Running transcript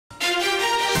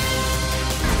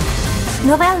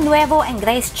Noel Nuevo and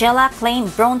Grace Gela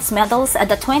claimed bronze medals at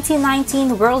the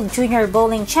 2019 World Junior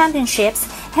Bowling Championships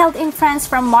held in France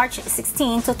from March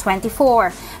 16 to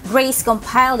 24. Grace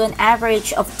compiled an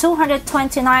average of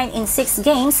 229 in 6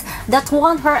 games that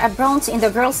won her a bronze in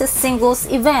the girls' singles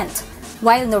event.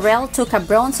 While Noel took a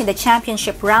bronze in the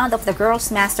championship round of the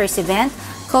girls' masters event,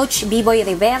 Coach Biboy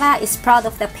Rivera is proud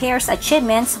of the pair's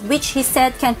achievements, which he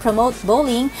said can promote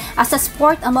bowling as a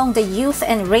sport among the youth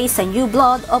and raise a new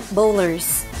blood of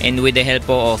bowlers. And with the help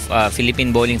of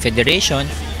Philippine Bowling Federation,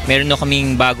 meron na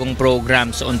kaming bagong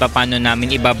programs on paano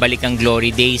namin ibabalik ang glory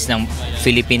days ng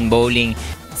Philippine bowling.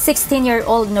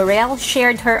 16-year-old Norel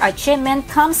shared her achievement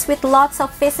comes with lots of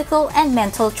physical and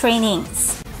mental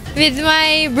trainings. With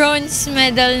my bronze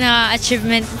medal na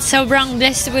achievement, sobrang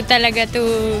blessed po talaga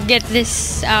to get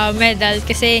this medal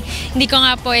kasi hindi ko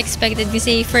nga po expected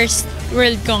kasi first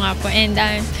world ko nga po, and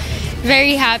I'm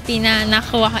very happy na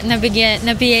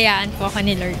nabiyayaan po ako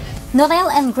ni Lord.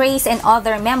 Norel and Grace and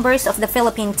other members of the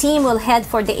Philippine team will head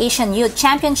for the Asian Youth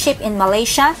Championship in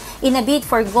Malaysia in a bid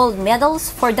for gold medals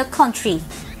for the country.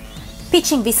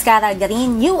 Pitching Vizcara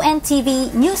Garin,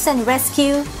 UNTV News and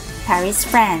Rescue, Paris,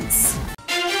 France.